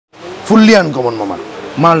Fully uncommon মামা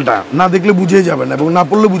মালটা না দেখলে বুঝেই যাবে না এবং না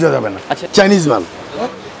পড়লে বোঝা যাবে না চাইনিজ মাল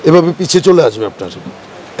এভাবে পিছিয়ে চলে আসবে আপনার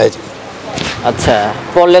এই যে আচ্ছা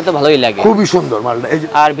পরলে তো ভালোই লাগে খুবই সুন্দর মালটা এই যে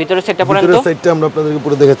আর ভিতরের সাইডটা পরেন তো ভিতরের সাইডটা আমরা আপনাদেরকে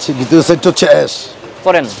পুরো দেখাচ্ছি ভিতরের সাইডটা হচ্ছে অ্যাশ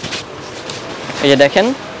পরেন এই যে দেখেন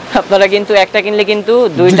আপনারা কিন্তু একটা কিনলে কিন্তু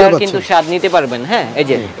দুইটার কিন্তু স্বাদ নিতে পারবেন হ্যাঁ এই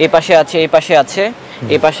যে এই পাশে আছে এই পাশে আছে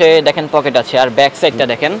এই পাশে দেখেন পকেট আছে আর ব্যাক সাইডটা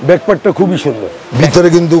দেখেন ব্যাক পার্টটা খুবই সুন্দর ভিতরে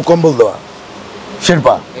কিন্তু কম্বল দেওয়া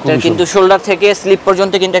শেরপা এটা কিন্তু শোল্ডার থেকে স্লিপ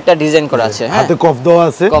পর্যন্ত কিন্তু একটা ডিজাইন করা আছে হ্যাঁ হাতে কফ দেওয়া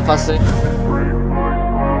আছে কফ আছে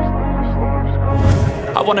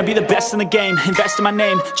I wanna be the best in the game, invest in my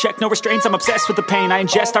name. Check no restraints, I'm obsessed with the pain. I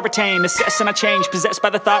ingest, I retain, assess and I change. Possessed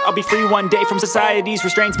by the thought I'll be free one day from society's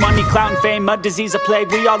restraints. Money, clout and fame, a disease, a plague.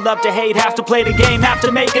 We all love to hate, have to play the game, have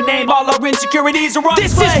to make a name. All our insecurities are on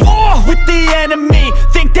display. This is war with the enemy,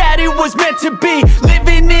 think that it was meant to be.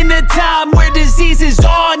 Living in a time where disease is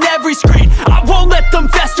on every screen. I won't let them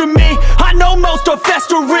fester me, I know most are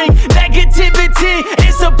festering. Negativity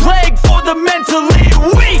is a plague for the mentally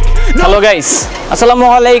weak. Hello guys, আসসালামু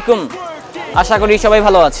আলাইকুম আশা করি সবাই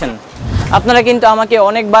ভালো আছেন আপনারা কিন্তু আমাকে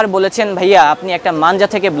অনেকবার বলেছেন ভাইয়া আপনি একটা মাঞ্জা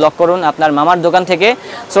থেকে ব্লগ করুন আপনার মামার দোকান থেকে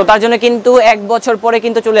সো তার জন্য কিন্তু এক বছর পরে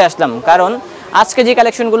কিন্তু চলে আসলাম কারণ আজকে যে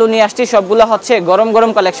কালেকশনগুলো নিয়ে আসছি সবগুলো হচ্ছে গরম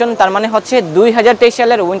গরম কালেকশন তার মানে হচ্ছে 2023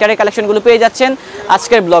 সালের উইন্টারের কালেকশনগুলো পেয়ে যাচ্ছেন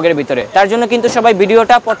আজকের ব্লগের ভিতরে তার জন্য কিন্তু সবাই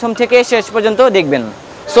ভিডিওটা প্রথম থেকে শেষ পর্যন্ত দেখবেন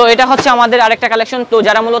সো এটা হচ্ছে আমাদের আরেকটা কালেকশন তো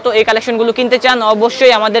যারা মূলত এই কালেকশনগুলো কিনতে চান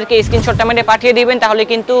অবশ্যই আমাদেরকে স্ক্রিনশটটা মেরে পাঠিয়ে দিবেন তাহলে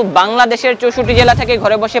কিন্তু বাংলাদেশের 64 জেলা থেকে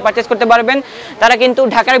ঘরে বসে পারচেজ করতে পারবেন তারা কিন্তু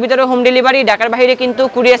ঢাকার ভিতরে হোম ডেলিভারি ঢাকার বাইরে কিন্তু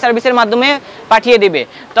কুরিয়ার সার্ভিসের মাধ্যমে পাঠিয়ে দিবে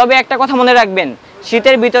তবে একটা কথা মনে রাখবেন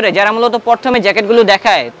শীতের ভিতরে যারা মূলত প্রথমে জ্যাকেটগুলো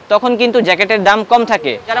দেখায় তখন কিন্তু জ্যাকেটের দাম কম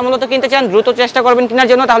থাকে যারা মূলত কিনতে চান দ্রুত চেষ্টা করবেন কেনার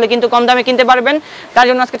জন্য তাহলে কিন্তু কম দামে কিনতে পারবেন তার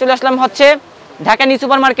জন্য আজকে চলে আসলাম হচ্ছে ঢাকা নিউ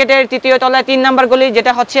সুপার মার্কেটের 3য় তলায় 3 নাম্বার গলি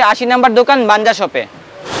যেটা হচ্ছে 80 নাম্বার দোকান মাঞ্জা শপে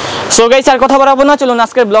সো গাইস আর কথা বলবো না চলুন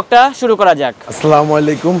আজকের ব্লগটা শুরু করা যাক আসসালামু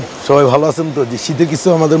আলাইকুম সবাই ভালো আছেন তো যে শীতে কিছু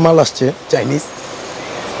আমাদের মাল আসছে চাইনিজ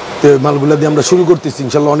তো মালগুলো দিয়ে আমরা শুরু করতেছি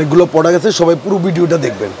ইনশাআল্লাহ অনেকগুলো প্রোডাক্ট আছে সবাই পুরো ভিডিওটা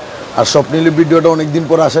দেখবেন আর স্বপ্নিলের ভিডিওটা অনেকদিন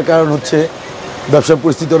পর আসার কারণ হচ্ছে ব্যবসার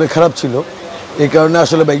পরিস্থিতি অনেক খারাপ ছিল এই কারণে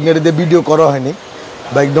আসলে বাইকনারি দিয়ে ভিডিও করা হয়নি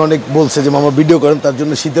বাইকনা অনেক বলছে যে মামা ভিডিও করেন তার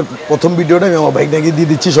জন্য শীতের প্রথম ভিডিওটা আমি আমার বাইকনাকে দিয়ে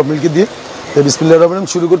দিচ্ছি স্বপ্নিলকে দিয়ে তো বিসমিল্লাহির রহমানির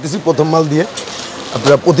রহিম শুরু করতেছি প্রথম মাল দিয়ে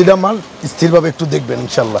আপনারা প্রতিটা মাল স্থিরভাবে একটু দেখবেন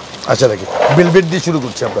ইনশাল্লাহ আশা রাখি বেলভেট দিয়ে শুরু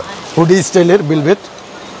করছি আমরা হুডি স্টাইলের বেলভেট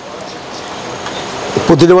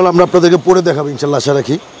প্রতিটা মাল আমরা আপনাদেরকে পরে দেখাবো ইনশাল্লাহ আশা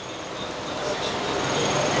রাখি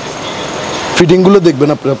ফিটিংগুলো দেখবেন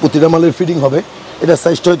আপনারা প্রতিটা মালের ফিটিং হবে এটা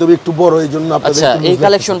সাইজটা হয়তো একটু বড় এই জন্য আপনাদের আচ্ছা এই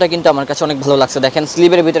কালেকশনটা কিন্তু আমার কাছে অনেক ভালো লাগছে দেখেন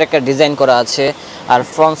স্লিভের ভিতরে একটা ডিজাইন করা আছে আর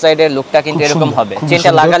ফ্রন্ট সাইডের লুকটা কিন্তু এরকম হবে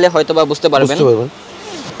চেনটা লাগালে হয়তোবা বুঝতে পারবেন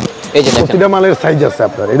এই যে দেখেন প্রতিটা মালের সাইজ আছে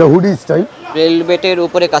আপনার এটা হুডি স্টাইল ভেলভেটের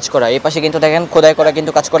উপরে কাজ করা এই পাশে কিন্তু দেখেন খোদাই করা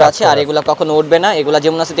কিন্তু কাজ করা আছে আর এগুলা কখনো উঠবে না এগুলা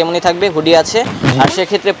যেমন আছে তেমনই থাকবে হুডি আছে আর সেই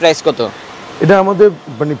ক্ষেত্রে প্রাইস কত এটা আমাদের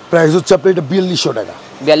মানে প্রাইস হচ্ছে আপনার এটা 4200 টাকা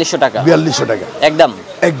 4200 টাকা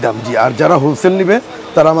একদম জি আর যারা হোলসেল নেবে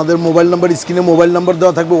তারা আমাদের মোবাইল নাম্বার স্ক্রিনে মোবাইল নাম্বার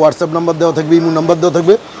দেওয়া থাকবে হোয়াটসঅ্যাপ নাম্বার দেওয়া থাকবে ইমো নাম্বার দেওয়া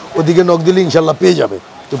থাকবে ওদিকে নক দিলে ইনশাআল্লাহ পেয়ে যাবে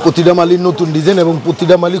তো প্রতিটা মালই নতুন ডিজাইন এবং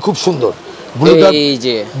প্রতিটা মালই খুব সুন্দর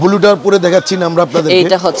ব্লুটার পরে দেখাচ্ছি না আমরা আপনাদের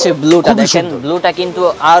এইটা হচ্ছে ব্লুটা দেখেন ব্লুটা কিন্তু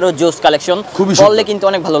আরো জোস কালেকশন পরলে কিন্তু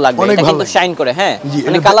অনেক ভালো লাগবে এটা কিন্তু শাইন করে হ্যাঁ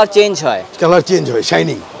মানে কালার চেঞ্জ হয়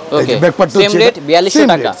শাইনিং ওকে ব্যাক পার্ট সেম রেট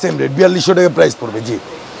 4200 টাকা সেম রেট 4200 টাকা প্রাইস পড়বে জি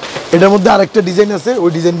এটার মধ্যে আরেকটা ডিজাইন আছে ওই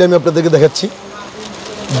ডিজাইনটা আমি আপনাদেরকে দেখাচ্ছি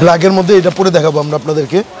ব্ল্যাকের মধ্যে এটা পরে দেখাবো আমরা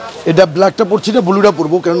আপনাদেরকে এটা ব্ল্যাকটা পড়ছি না ব্লুটা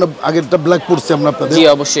পরবো কারণ আগেরটা ব্ল্যাক পড়ছে আমরা আপনাদের জি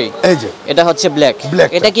অবশ্যই এই যে এটা হচ্ছে ব্ল্যাক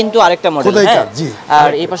এটা কিন্তু আরেকটা মডেল হ্যাঁ আর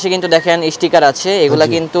এই পাশে কিন্তু দেখেন স্টিকার আছে এগুলা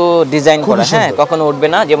কিন্তু ডিজাইন করা হ্যাঁ কখনো উঠবে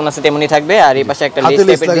না যেমন আছে তেমনই থাকবে আর এই পাশে একটা লেস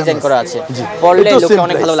টাইপের ডিজাইন করা আছে পরলে লুকটা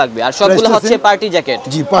অনেক ভালো লাগবে আর সবগুলো হচ্ছে পার্টি জ্যাকেট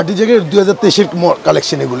জি পার্টি জ্যাকেট 2023 এর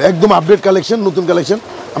কালেকশন এগুলো একদম আপডেট কালেকশন নতুন কালেকশন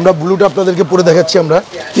আমরা ব্লুটা আপনাদেরকে পরে দেখাচ্ছি আমরা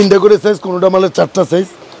তিনটা করে সাইজ কোনটা মালের চারটা সাইজ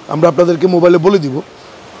আমরা আপনাদেরকে মোবাইলে বলে দিব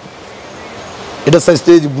এটা সাইজটা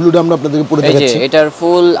এই ব্লুটা আমরা আপনাদেরকে পরে দেখাচ্ছি এই যে এটার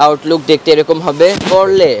ফুল আউটলুক দেখতে এরকম হবে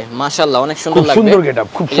পরলে মাশাআল্লাহ অনেক সুন্দর লাগবে সুন্দর গেটআপ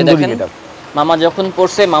খুব সুন্দর গেটআপ মামা যখন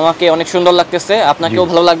পরছে মামাকে অনেক সুন্দর লাগতেছে আপনাকেও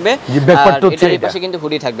ভালো লাগবে আর এটার পাশে কিন্তু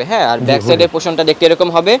হুডি থাকবে হ্যাঁ আর ব্যাক সাইডের পোরশনটা দেখতে এরকম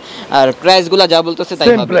হবে আর প্রাইসগুলো যা বলতেছে তাই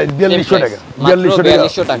হবে প্রাইস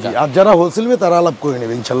 4200 টাকা আর যারা হোলসেল নেবে তারা আলাপ করে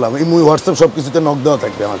নেবে ইনশাআল্লাহ এই হোয়াটসঅ্যাপ সবকিছুতে নক দেওয়া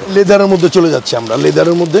থাকবে আমাদের লেদারের মধ্যে চলে যাচ্ছে আমরা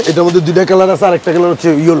লেদারের মধ্যে এটার মধ্যে দুইটা কালার আছে আর একটা কালার হচ্ছে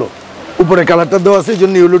ইয়েলো উপরে কালারটা দেওয়া আছে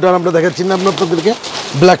এইজন্য ইয়েলোটা আমরা দেখাচ্ছি না আপনাদেরকে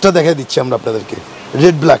ব্ল্যাকটা দেখাই দিচ্ছি আমরা আপনাদেরকে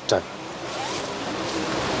রেড ব্ল্যাকটা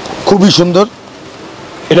খুবই সুন্দর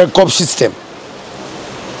এটা কপ সিস্টেম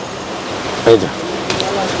এই যে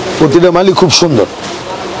প্রতিটা মালই খুব সুন্দর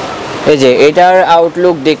এই যে এটার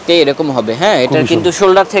আউটলুক দেখতে এরকম হবে। হ্যাঁ, এটার কিন্তু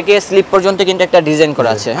শোল্ডার থেকে স্লিপ পর্যন্ত কিন্তু একটা ডিজাইন করা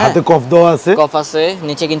আছে। হ্যাঁ, হাতে কফ দেওয়া আছে, কফ আছে,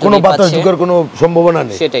 নিচে কিন্তু কোনো রিপ বাতাস আছে, ঢোকার কোনো সম্ভাবনা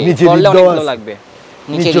নেই। সেটাই নিচে পরলে রিপ অনেক দেওয়া ভালো আছে, লাগবে।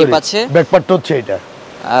 নিচে রিপ আছে, ব্যাক পার্টটা হচ্ছে এটা।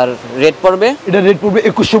 আর রেট পড়বে, এটা রেট পড়বে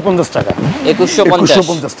 2150 টাকা।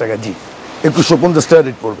 2150 টাকা, জি 2150 টাকা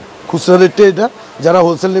রেট পড়বে। খুচরা রেটে এটা, যারা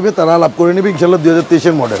হোলসেল নেবে তারা লাভ করে নেবে ইনশাআল্লাহ। 2023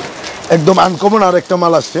 এর মডেল, একদম আনকমন। আর একটা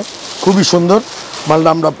মাল আসছে খুবই সুন্দর, মালটা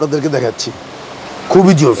আমরা আপনাদেরকে দেখাচ্ছি।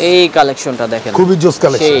 খুবই জোস এই কালেকশনটা দেখেন, খুবই জোস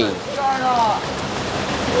কালেকশন। সেই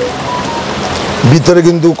ভিতরে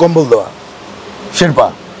কিন্তু কম্বল দেওয়া শেরপা।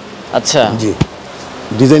 আচ্ছা, জি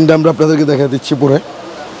ডিজাইনটা আমরা আপনাদেরকে দেখা দিচ্ছি পরে।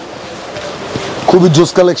 খুবই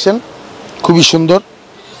জোস কালেকশন, খুবই সুন্দর।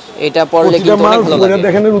 এটা পরলে কিন্তু অনেক ভালো লাগে।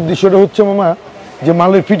 দেখানোর উদ্দেশ্যটা হচ্ছে মামা যে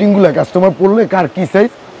মালের ফিটিংগুলো কাস্টমার পড়লে কার কি সাইজ,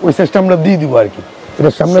 ওই সাইজটা আমরা দিয়ে দিব আর কি।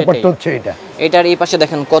 এবার সামনের পার্টটা হচ্ছে এটা। এটার এই পাশে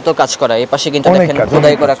দেখেন কত কাজ করা, এই পাশে কিন্তু অনেক দেখেন কাজ,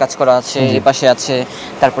 খোদাই অনেক করা কাজ করা আছে, এই পাশে আছে,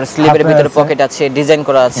 তারপরে স্লিভের হাতে ভিতরে আছে, পকেট আছে, ডিজাইন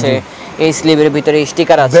করা আছে, এই স্লিভের ভিতরে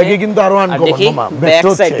স্টিকার আছে। ব্যাগে কিন্তু আরো আর আনকমন দেখি মামা, ব্যাক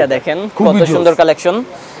সাইডটা দেখেন কত সুন্দর কালেকশন,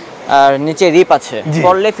 আর নিচে রিপ আছে।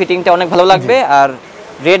 পরলে ফিটিংটা অনেক ভালো লাগবে। আর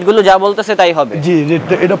রেট গুলো যা বলতেছে তাই হবে। জি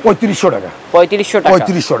রেটটা এটা 3500 টাকা। 3500 টাকা,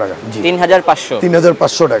 3500 টাকা, জি 3500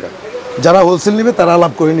 3500 টাকা। যারা হোলসেল নেবে তারা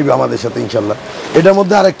লাভ করে নিবে আমাদের সাথে ইনশাআল্লাহ। এটার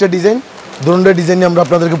মধ্যে আরেকটা ডিজাইন, ধরনের ডিজাইন আমরা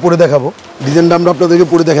আপনাদেরকে পরে দেখাবো। ডিজাইনটা আমরা আপনাদেরকে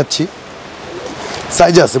পরে দেখাচ্ছি।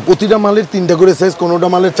 সাইজ আছে প্রতিটা মালের 3টা করে সাইজ, কোনোটা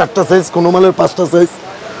মালের 4টা সাইজ, কোনো মালের 5টা সাইজ।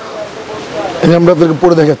 এটা আমরা আপনাদেরকে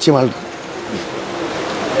পরে দেখাচ্ছি মালটা।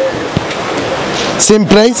 সেম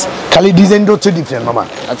প্রাইস, খালি ডিজাইনটা হচ্ছে ডিফারেন্ট মামা।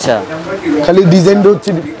 আচ্ছা, খালি ডিজাইনটা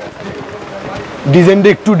হচ্ছে ডিজাইনটা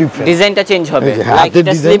একটু ডিফারেন্ট, ডিজাইনটা চেঞ্জ হবে। এই যে লাইক হাতের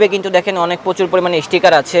এটা ডিজাইন। স্লিভে কিন্তু দেখেন অনেক প্রচুর পরিমাণে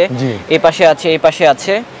স্টিকার আছে, জি। এই পাশে আছে, এই পাশে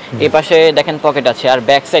আছে, এই পাশে দেখেন পকেট আছে। আর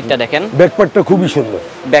ব্যাক সাইডটা দেখেন, ব্যাক পার্টটা খুবই সুন্দর,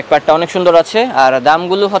 ব্যাক পার্টটা অনেক সুন্দর আছে। আর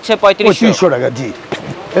দামগুলো হচ্ছে 3500 টাকা। জি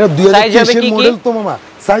এটা সাইজ হবে 2023 কি এর কি? মডেল তো মামা।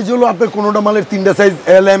 সাইজ হলো আপনার কোনোটা মালের 3টা সাইজ,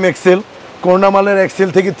 এল এম এক্সেল, কোনোটা মালের এক্সেল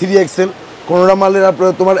থেকে 3 এক্সেল, কোনোটা মালের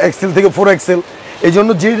আপনার তোমার এক্সেল থেকে 4 এক্সেল। এই জন্য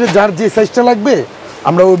যার যে সাইজটা লাগবে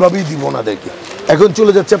আমরা ওইভাবেই দিব ওনাদেরকে। এখন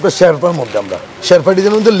চলে যাচ্ছে আপনার শেরপার মধ্যে। আমরা শেরপা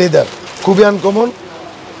ডিজাইনের মধ্যে লেদার, খুবই আনকমন,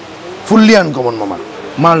 ফুললি আনকমন মামা।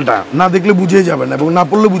 মালটা না দেখলে বুঝেই যাবে না এবং না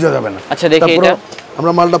পড়লে বোঝা যাবে না। আচ্ছা, দেখি তারপরে এটা।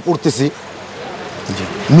 আমরা মালটা পড়তেছি।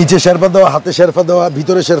 নিচে শেরপা দেওয়া, হাতে শেরপা দেওয়া,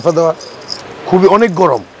 ভিতরে শেরপা দেওয়া। খুবই অনেক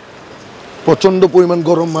গরম, প্রচন্ড পরিমাণ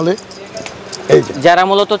গরম মালে। এই যে যারা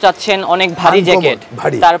মূলত চাচ্ছেন অনেক ভারী Uncommon, জ্যাকেট,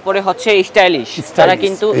 ভারী। তারপরে হচ্ছে স্টাইলিশ, তারা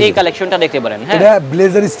কিন্তু এই এই যে। কালেকশনটা দেখতে পারেন। হ্যাঁ, এটা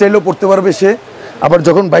ব্লেজার স্টাইলও পড়তে পারবে সে, আবার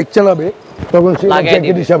যখন বাইক চালাবে তখন সে লাগাই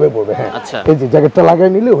জ্যাকেট দিবে। হিসাবে পড়বে। হ্যাঁ আচ্ছা। এই যে জ্যাকেটটা লাগাই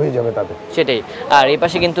নিলে হয়ে যাবে তাতে। সেটাই। আর এই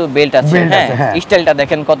পাশে কিন্তু বেল্ট আছে। Belt হ্যাঁ, আছে, হ্যাঁ। স্টাইলটা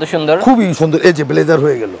দেখেন কত সুন্দর, খুবই সুন্দর। এই যে ব্লেজার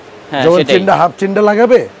হয়ে গেল, হ্যাঁ, যখন সেটাই। চেনটা হাফ চেনটা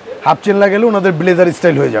লাগাবে, হাফ চেন লাগালে ওনাদের ব্লেজার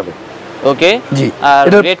স্টাইল হয়ে যাবে। ওকে। জি। আর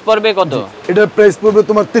এটা- রেট পড়বে কত? এটার প্রাইস পড়বে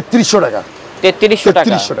তোমার 3300 টাকা। 3300 টাকা,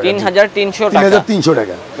 3300 টাকা, জি। 3300 টাকা। 3300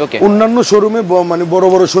 টাকা। ওকে। অন্যান্য শোরুমে মানে বড়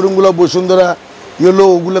বড় শোরুমগুলো বসুন্ধরা ইয়েলো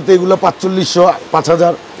ওগুলোতে এগুলো 4500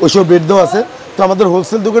 5000 ওইসব রেট দেওয়া আছে। তো আমাদের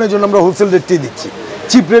হোলসেল দোকানের জন্য আমরা হোলসেল রেটটাই দিচ্ছি।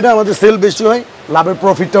 চিপ রেটে আমাদের সেল বেশি হয়, লাভের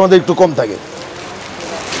প্রফিটটা আমাদের একটু কম থাকে।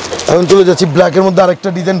 এখন চলে যাচ্ছি ব্ল্যাকের মধ্যে আরেকটা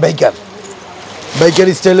ডিজাইন, বাইকার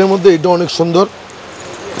স্টাইলের মধ্যে। এটা অনেক সুন্দর।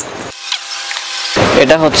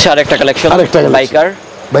 এটা হচ্ছে আরেকটা কালেকশন,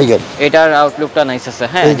 বাইকার। এটার আউটলুকটা নাইস আছে।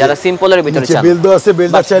 হ্যাঁ, যারা সিম্পলের ভিতরে চান, বেল দেওয়া আছে,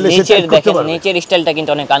 বেলটা চাইলে সে নিচের টাইট করতে দেখেন, পারবে। নিচের স্টাইলটা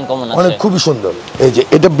কিন্তু অনেক আনকমন আছে, অনেক খুবই সুন্দর। এই যে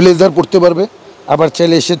এটা ব্লেজার পড়তে পারবে, আবার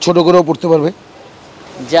চাইলে এসে ছোট করেও পড়তে পারবে।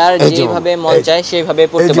 যার এই যে যেভাবে মন এই যে। চায় সেভাবে এই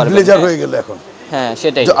পড়তে যে পারবে। ব্লেজার হয়ে গেল এখন। হ্যাঁ,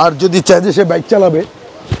 সেটাই। আর যদি চায় যে সে বাইক চালাবে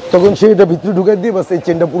তখন সে এটা ভিতরে ঢুকাই দিয়ে বাস এই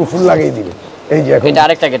চেনটা পুরো ফুল লাগিয়ে দিবে। এই যে এখন এটা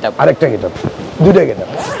আরেকটা গেটআপ, আরেকটা গেটআপ, দুইটা গেটআপ।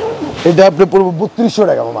 এটা আপনি পড়বে 3200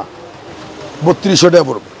 টাকা মামা, 3200 টাকা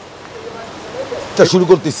পড়বে। এটা শুরু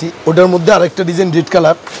করতেছি। ওটার মধ্যে আরেকটা ডিজাইন রেড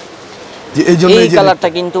কালার, যে এই জন্য এই কালারটা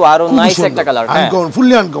কিন্তু আরো নাইস একটা কালার। হ্যাঁ, আনকমন,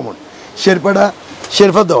 ফুললি আনকমন।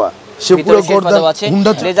 শেরপা দেওয়া, সে পুরো ভিতরে শেরপা গর্দান দেওয়া আছে,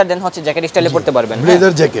 হুন্ডা ব্লেজার দেন হচ্ছে জ্যাকেট স্টাইলে পড়তে পারবেন। হ্যাঁ,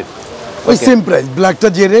 ব্লেজার জ্যাকেট ওই সেম প্রাইস। ব্ল্যাকটা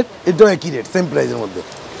যে রেট, এটাও একই রেট, সেম প্রাইসের মধ্যে।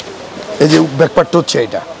 এই যে ব্যাকপার্টটা হচ্ছে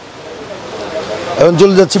এটা। এখন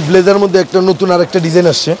চলে যাচ্ছি ব্লেজার মধ্যে একটা নতুন আরেকটা ডিজাইন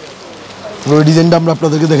আসছে। ওই ডিজাইনটা আমরা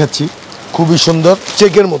আপনাদেরকে দেখাচ্ছি, খুবই সুন্দর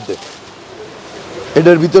চেকের মধ্যে।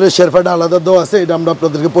 এটার ভিতরে শেরপাটা আলাদা দেওয়া আছে, এটা আমরা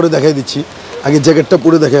আপনাদেরকে পরে দেখাই দিচ্ছি। আগে জ্যাকেটটা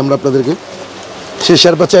পরে দেখাই আমরা আপনাদেরকে। সে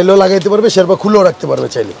শেরপা চাইলেও লাগাইতে পারবে, শেরপা খুলেও রাখতে পারবে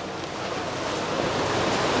চাইলে।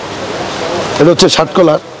 এটা হচ্ছে শার্ট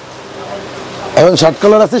কলার। এখন শার্ট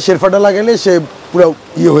কলার আছে, শেরপাটা লাগাইলে সে পুরো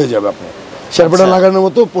ইয়ে হয়ে যাবে। আপনার শেরপাটা লাগানোর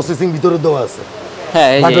মতো প্রসেসিং ভিতরে দেওয়া আছে। হ্যাঁ,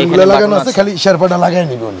 এই যে বাটনগুলো এখানে লাগানো বাটন আছে, আছে। খালি শেরপাটা লাগাই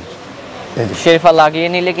নিবে উনি। এই যে শেরপা লাগিয়ে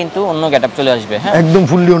নিলে কিন্তু অন্য গেটআপ চলে আসবে। হ্যাঁ, একদম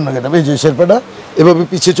ফুললি অন্য গেটআপ। এই যে শেরপাটা এভাবে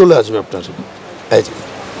পিছিয়ে চলে আসবে আপনার। এই যে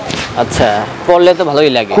আচ্ছা, পরলে তো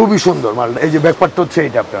ভালোই লাগে, খুবই সুন্দর মালটা। এই যে ব্যাকপার্টটা হচ্ছে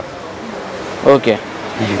এইটা আপনার। ওকে।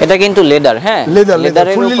 এটা কিন্তু লেদার, হ্যাঁ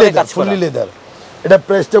লেদারের উপরে কাজ করা, ফুললি লেদার। এটা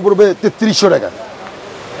প্রাইসটা পড়বে 3300 টাকা,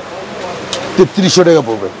 3300 টাকা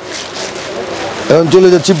পড়বে। এখন চলে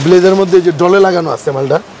যাচ্ছি ব্লেজার মধ্যে, যে ডলে লাগানো আছে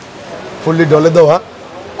মালটা, ফুললি ডলে দেওয়া,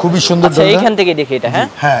 খুবই সুন্দর। আচ্ছা এইখান থেকে দেখি এটা, হ্যাঁ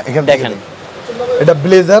হ্যাঁ এখান থেকে দেখেন, এটা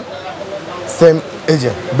ব্লেজার সেম। এই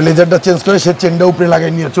যে ব্লেজারটা চেঞ্জ করে সে চেনটা উপরে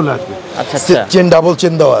লাগাই নিয়ে চলে আসবে। আচ্ছা আচ্ছা, চেন ডাবল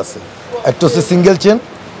চেন দেওয়া আছে, একটা হচ্ছে সিঙ্গেল চেন,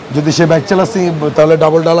 যদি সে বাইক চালাচ্ছে তাহলে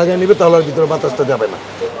ডাবলটা লাগাই নিবে, তাহলে আর ভিতরে বাতাসটা যাবে না।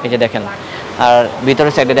 এই যে দেখেন, আর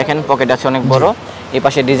ভিতরের সাইডে দেখেন পকেট আছে অনেক বড়, এই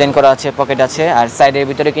পাশে ডিজাইন করা আছে, পকেট আছে, আর সাইডের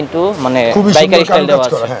ভিতরে কিন্তু মানে পাইকারি স্টাইল দেওয়া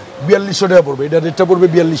আছে। হ্যাঁ 4200 টাকা পড়বে, এটা রেটটা পড়বে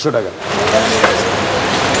 4200 টাকা।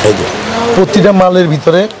 এই যে প্রতিটা মালের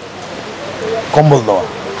ভিতরে কম্বল দেওয়া।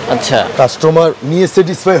 আচ্ছা, কাস্টমার নিয়ে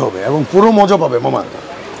স্যাটিসফাই হবে এবং পুরো মজা পাবে মামা।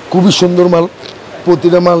 খুবই সুন্দর মাল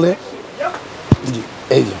প্রতিটা মালে। জি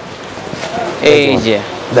এই যে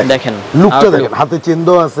দেখেন লুকটা দেখেন, হাতে চেন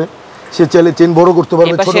দেওয়া আছে, সে চাইলে চেন বড় করতে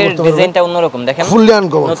পারবে, ছোট করতে পারবে। ডিজাইনটা অন্যরকম দেখেন, ফুললি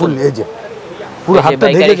আনকমন, ফুল। এই যে পুরো হাতটা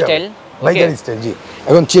ঢেকে যাবে, বাইকারি স্টাইল। জি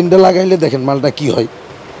এখন চেনটা লাগাইলে দেখেন মালটা কি হয়।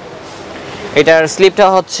 এটার স্লিপটা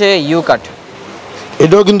হচ্ছে ইউ কাট,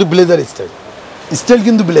 এটাও কিন্তু ব্লেজার স্টাইল, স্টাইল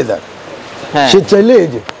কিন্তু ব্লেজার। হ্যাঁ সে চাইলে এই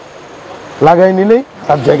যে লাগাই নিলেই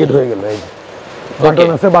তার জ্যাকেট হয়ে গেল। এই যে বাটন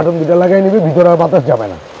আছে, বাটন দুটো লাগাই নিবে, ভিতরে আর বাতাস যাবে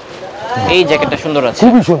না। এই জ্যাকেটটা সুন্দর আছে,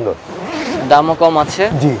 খুবই সুন্দর, দামও কম আছে।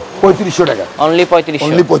 জি 3500 টাকা, অনলি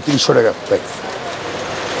 3500 টাকা প্রাইস।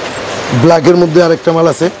 ব্ল্যাকের মধ্যে আরেকটা মাল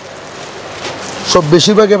আছে, সব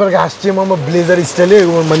বেশিরভাগ এবার আসছে মামা ব্লেজার স্টাইলে,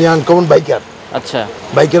 মানে আনকমন বাইকার। আচ্ছা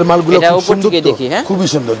বাইকের মালগুলো এটা খুব উপর সুন্দর, থেকে দেখি, হ্যাঁ খুবই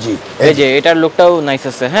সুন্দর। জি এই যে এটার লুকটাও নাইস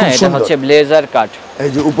আছে, হ্যাঁ এটা হচ্ছে ব্লেজার কাট। এই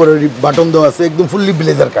যে উপরে বাটন দেওয়া আছে, একদম ফুললি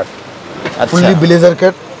ব্লেজার কাট, ফুললি ব্লেজার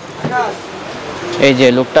কাট। এই যে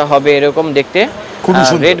লুকটা হবে এরকম দেখতে, খুবই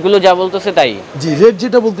সুন্দর। রেট গুলো যা বলতেছে তাই। জি রেট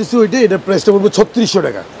যেটা বলতেছি ওইটা, এটা প্রাইসটা পড়বে 3600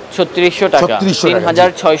 টাকা, 3600 টাকা, 3600 টাকা,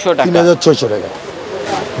 3600 টাকা।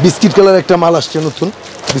 বিস্কিট কালার একটা মাল আসছে নতুন,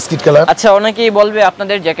 বিস্কিট কালার। আচ্ছা অনেকেই বলবে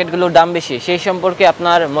আপনাদের জ্যাকেটগুলোর দাম বেশি, সেই সম্পর্কে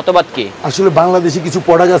আপনার মতবাদ কি? আসলে বাংলাদেশে কিছু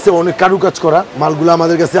প্রোডাক্ট আছে অনেক কারুকাজ করা, মালগুলো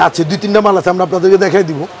আমাদের কাছে আছে, 2-3টা মাল আছে, আমরা আপনাদেরকে দেখাই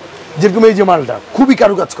দিব। যেরকম এই যে মালটা খুবই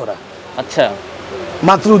কারুকাজ করা, আচ্ছা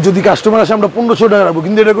মাত্র যদি কাস্টমার আসে আমরা 1500 টাকা রাখবো,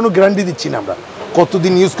 কিন্তু এটা কোনো গ্যারান্টি দিচ্ছি না আমরা,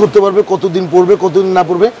 কতদিন ইউজ করতে পারবে, কতদিন পরবে, কতদিন না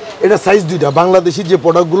পরবে। এটা সাইজ দুইটা, বাংলাদেশি যে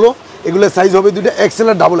প্রোডাক্টগুলো এগুলো সাইজ হবে দুইটা, এক্সেল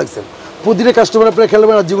আর ডাবল এক্সেল। প্রতিটা কাস্টমার আপনারা খেয়াল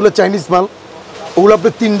করবেন, আর যেগুলো চাইনিজ মাল ওগুলো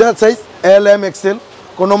আপনার 3টা সাইজ, এল এম এক্সেল,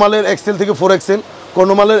 কোনো মালের এক্সেল থেকে 4 এক্সেল,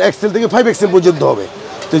 কোনো মালের এক্সেল থেকে 5 এক্সেল পর্যন্ত হবে।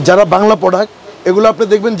 তো যারা বাংলা প্রোডাক্ট এগুলো আপনি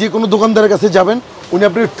দেখবেন যে কোনো দোকানদারের কাছে যাবেন, উনি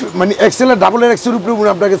আপনি মানে এক্সেল আর ডাবল এক্সেল উপরে উনি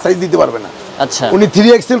আপনাকে সাইজ দিতে পারবে না। আচ্ছা উনি 3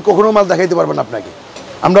 এক্সেল কখনো মাল দেখাইতে পারবেন আপনাকে।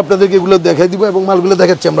 আমরা আপনাদেরকে এগুলো দেখাই দিব এবং মালগুলো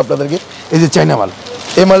দেখাচ্ছি আমরা আপনাদেরকে। এই যে চাইনা মাল,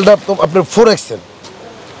 এই মালটা আপনার 4 এক্সেল,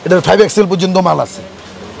 এটার 5 এক্সেল পর্যন্ত মাল আছে।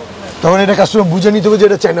 তখন এটা কাস্টমার বুঝে নিতে হবে যে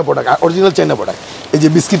এটা চাইনা প্রোডাক্ট, অরিজিনাল চাইনা প্রোডাক্ট। এই যে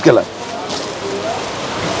বিস্কিট কালার,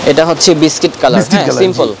 এটা হচ্ছে বিস্কিট কালার, হ্যাঁ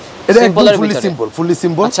সিম্পল, এটা একদম ফুলি সিম্পল, ফুলি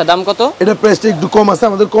সিম্পল। আচ্ছা দাম কত? এটা প্রাইসটা একটু কম আছে,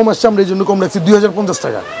 আমাদের কম আসছে, আমরা এই জন্য কম রাখছি 2050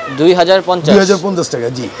 টাকা। 2050 টাকা।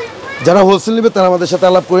 জি যারা হোলসেল নেবে তারা আমাদের সাথে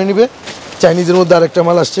আলাপ করে নেবে। চাইনিজের মধ্যে আরেকটা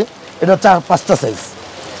মাল আসছে, এটা 4-5টা সাইজ।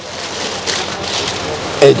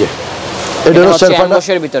 এই যে এটা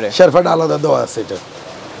শেরফাটের ভিতরে, শেরফাট আলাদা দেওয়া আছে। এটা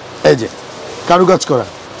এই যে কারুকাজ করা,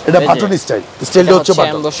 এটা বাটন স্টাইল, স্টাইলটা হচ্ছে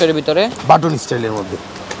এমবসের ভিতরে, বাটন স্টাইলের মধ্যে।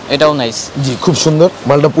 এটাও নাইস, জি খুব সুন্দর।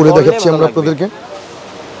 মালটা পুরো দেখাচ্ছি আমরা আপনাদেরকে।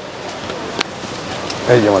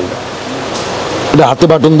 এই যে মালটা, এটা হাতে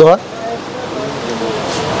বাটন দেওয়া,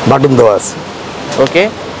 বাটন দেওয়া আছে। ওকে,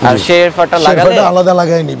 আর শেরফাটা লাগালে আলাদা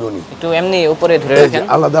লাগায় নিবে উনি, একটু এমনি উপরে ধরে রাখেন,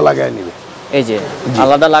 আলাদা লাগায় নিবে। এই যে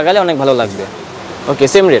আলাদা লাগালে অনেক ভালো লাগবে। ওকে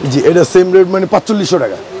সেম রেট? জি এটা সেম রেট, মানে 4500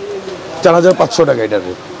 টাকা, 4500 টাকা এটার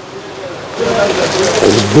রেট।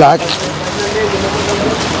 ব্ল্যাক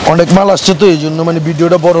অনেক মাল আসছে তো এই জন্য মানে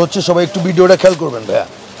ভিডিওটা বড় হচ্ছে, সবাই একটু ভিডিওটা খেয়াল করবেন ভাইয়া।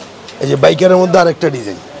 এই যে বাইকারের মধ্যে আরেকটা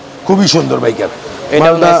ডিজাইন, খুবই সুন্দর বাইকার,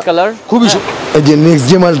 এটাও নাইস কালার, খুবই এই যে নেক্সট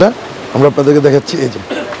যে মালটা আমরা আপনাদেরকে দেখাচ্ছি। এই যে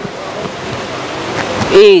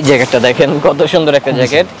এই জ্যাকেটটা দেখেন কত সুন্দর একটা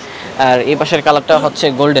জ্যাকেট, আর এই পাশের কালারটা হচ্ছে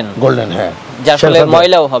গোল্ডেন, গোল্ডেন হ্যাঁ, যার ফলে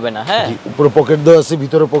ময়লাও হবে না। হ্যাঁ উপরে পকেট দেওয়া আছে,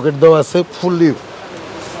 ভিতরে পকেট দেওয়া আছে, ফুললি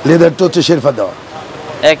লেদারটা হচ্ছে শেরফা দেওয়া,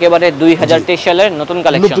 একেবারে 2023 সালের নতুন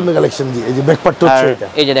কালেকশন। জি এই যে ব্যাক পার্টটা হচ্ছে এটা,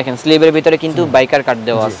 এই যে দেখেন স্লিভের ভিতরে কিন্তু বাইকার কাট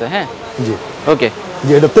দেওয়া আছে। হ্যাঁ জি ওকে,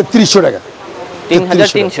 জি এটা 3300 টাকা,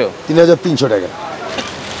 3300 টাকা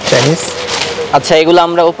চাইনিজ। আচ্ছা এগুলো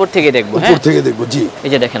আমরা উপর থেকে দেখবো, উপর থেকে দেখবো। জি এই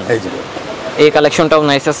যে দেখেন, এই যে এই কালেকশনটাও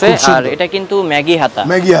নাইস আছে, আর এটা কিন্তু ম্যাগি হাতা,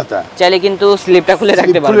 চাইলে কিন্তু স্লিপটা খুলে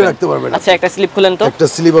রাখতে পারবেন। আচ্ছা একটা স্লিপ খুলেন তো, একটা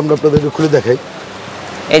স্লিপ আমরা আপনাদেরকে খুলে দেখাই।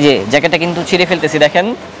 এই যে জ্যাকেটটা কিন্তু ছিঁড়ে ফেলতেছি দেখেন,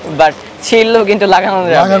 বাট ছিঁড়লেও কিন্তু লাগানো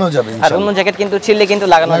যাবে, আর অন্য জ্যাকেট কিন্তু ছিঁড়লে কিন্তু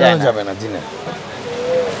লাগানো যাবে না। জি না,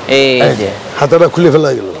 এই যে হাতাটা খুলে ফেলা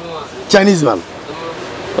গেল, চাইনিজ মাল,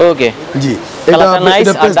 ওকে জি কালারটা নাইস।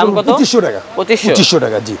 আর দাম কত? 2500 টাকা। 2500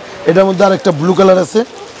 টাকা। জি এটার মধ্যে আরেকটা ব্লু কালার আছে,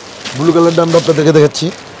 ব্লু কালারটা আমরা আপনাদেরকে দেখাচ্ছি।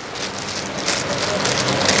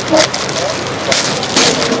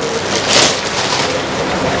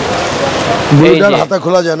 ব্লুটার হাতা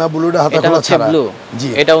খোলা যায় না, ব্লুটা হাতা খোলা ছাড়া। ব্লু জি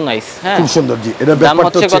এটাও নাইস। হ্যাঁ খুব সুন্দর। জি এটা দাম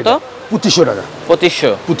হচ্ছে কত? 2500 টাকা।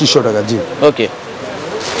 2500 টাকা। জি ওকে।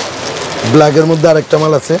 ব্ল্যাক এর মধ্যে আরেকটা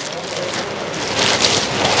মাল আছে,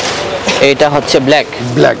 এইটা হচ্ছে ব্ল্যাক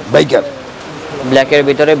বাইকার, ব্ল্যাকের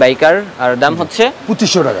ভিতরে বাইকার। আর দাম হচ্ছে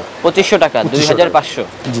 2500 টাকা। 2500 টাকা। 2500।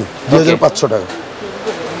 জি 2500 টাকা।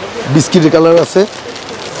 বিস্কিট কালার আছে,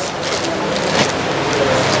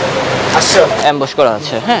 এমবস করা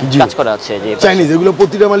আছে। হ্যাঁ কাজ করা আছে। জি চাইনিজ, এগুলো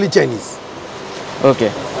প্রতিটা মালই চাইনিজ। ওকে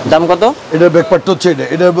দাম কত? এটার ব্যাকপার্ট হচ্ছে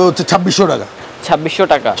এটা হচ্ছে 2600 টাকা। 2600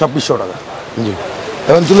 টাকা। 2600 টাকা। জি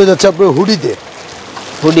এখন চলে যাচ্ছে আপনার হুডিতে।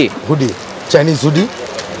 হুডি চাইনিজ হুডি,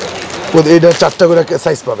 এটা 4টা করে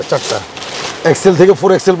সাইজ পাবে, 4টা এক্সেল থেকে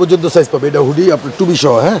 4XL পর্যন্ত সাইজ পাবে। এটা হুডি আপনার টুবি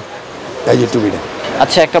সহ। হ্যাঁ এই যে টুবিটা।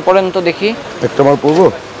 আচ্ছা একটা পরেন তো দেখি। একটা মাল পরবো।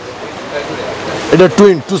 এটা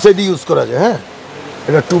টু সাইডে ইউজ করা যায়। হ্যাঁ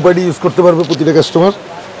এটা 2 পার্টি ইউজ করতে পারবে প্রতিটা কাস্টমার।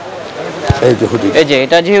 এই যে হুডি, এই যে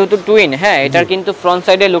এটা যেহেতু টুইন, হ্যাঁ এটার কিন্তু ফ্রন্ট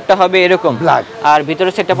সাইডে লুকটা হবে এরকম ব্ল্যাক। আর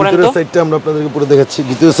ভিতরের সাইডটা পরেন তো। ভিতরের সাইডটা আমরা আপনাদেরকে পুরো দেখাচ্ছি।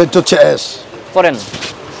 ভিতরের সাইডটা হচ্ছে অ্যাশ। পরেন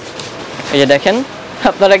এই যে দেখেন,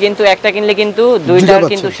 আপনারা কিন্তু একটা কিনলে কিন্তু দুইটার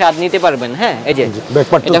কিন্তু স্বাদ নিতে পারবেন। হ্যাঁ এই যে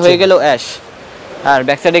এটা হয়ে গেল অ্যাশ, আর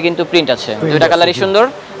ব্যাক সাইডে কিন্তু প্রিন্ট আছে। দুইটা কালারই সুন্দর।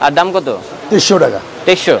 আর দাম কত? 2300 টাকা।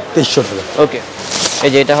 2300 টাকা। ওকে।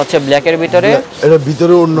 এই যে এটা হচ্ছে ব্ল্যাকের ভিতরে, এর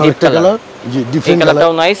ভিতরে অন্য একটা কালার। জি ডিফারেন্ট কালার।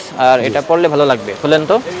 কালারটাও নাইস। আর এটা পরলে ভালো লাগবে। খুলেন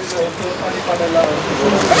তো।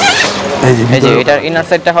 এই যে এটার ইনার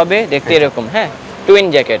সাইডটা হবে দেখতে এরকম। হ্যাঁ টুইন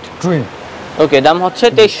জ্যাকেট। ওকে দাম হচ্ছে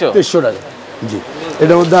 2300 টাকা। জি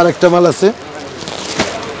এটার মধ্যে আরেকটা মাল আছে,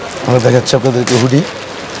 আমরা দেখাচ্ছি আপনাদেরকে। Hoodie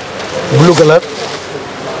blue colour.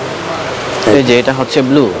 এই যে এটা হচ্ছে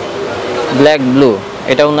ব্ল্যাক ব্লু,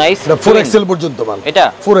 এটাও নাইস। এটা 4XL পর্যন্ত মাল। এটা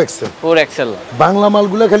 4XL। বাংলা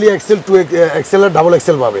মালগুলো খালি XL 2XL আর ডাবল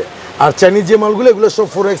XL পাবে, আর চাইনিজ যে মালগুলো এগুলো সব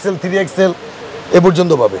 4XL 3XL এ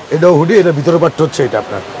পর্যন্ত পাবে। এটাও হুডি, এটা ভিতরে পার্টটা হচ্ছে এটা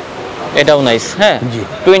আপনার। এটাও নাইস। হ্যাঁ জি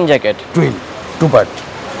টুইন জ্যাকেট, 2 পার্ট।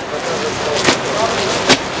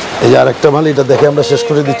 এই যে আরেকটা মাল, এটা দেখে আমরা শেষ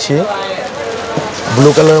করে দিচ্ছি। ব্লু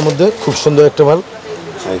কালারের মধ্যে খুব সুন্দর একটা মাল।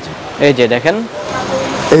 এই যে দেখেন,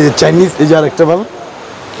 এই যে চাইনিজ। এই যে আরেকটা মাল,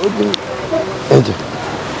 এই যে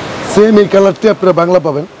সেম এই কালারটি আপনারা বাংলা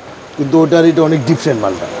পাবেন, কিন্তু ওটার এটা অনেক ডিফারেন্ট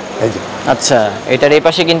মালটা। এই যে আচ্ছা এটার এই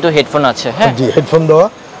পাশে কিন্তু হেডফোন আছে। হ্যাঁ জি হেডফোন দেওয়া।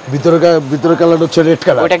 ভিতরে কালার হচ্ছে রেড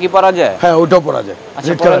কালার। ওটা কি পরা যায়? হ্যাঁ ওটাও পরা যায়।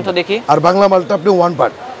 আচ্ছা পরেন তো দেখি। আর বাংলা মালটা আপনি 1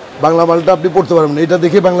 পার্ট, বাংলা মালটা আপনি পড়তে পারবেন না। এটা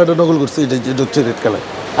দেখে বাংলাটা নকল করছে। এটা হচ্ছে রেড কালার।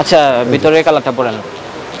 আচ্ছা ভিতরের কালারটা পরেন।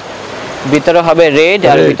 ভিতরে হবে রেড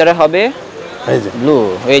আর ভিতরে হবে এই যে ব্লু।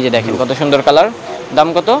 এই যে দেখেন কত সুন্দর কালার। দাম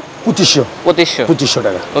কত? 2500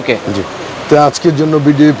 টাকা। ওকে জি তো আজকের জন্য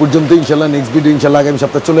ভিডিও এই পর্যন্ত। ইনশাআল্লাহ নেক্সট ভিডিও ইনশাআল্লাহ আগামী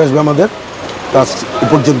সপ্তাহে চলে আসবে আমাদের। তো আজ এই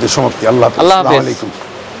পর্যন্ত সমাপ্তি। আল্লাহ হাফেজ। আল্লাহ হাফেজ। আসসালামু আলাইকুম।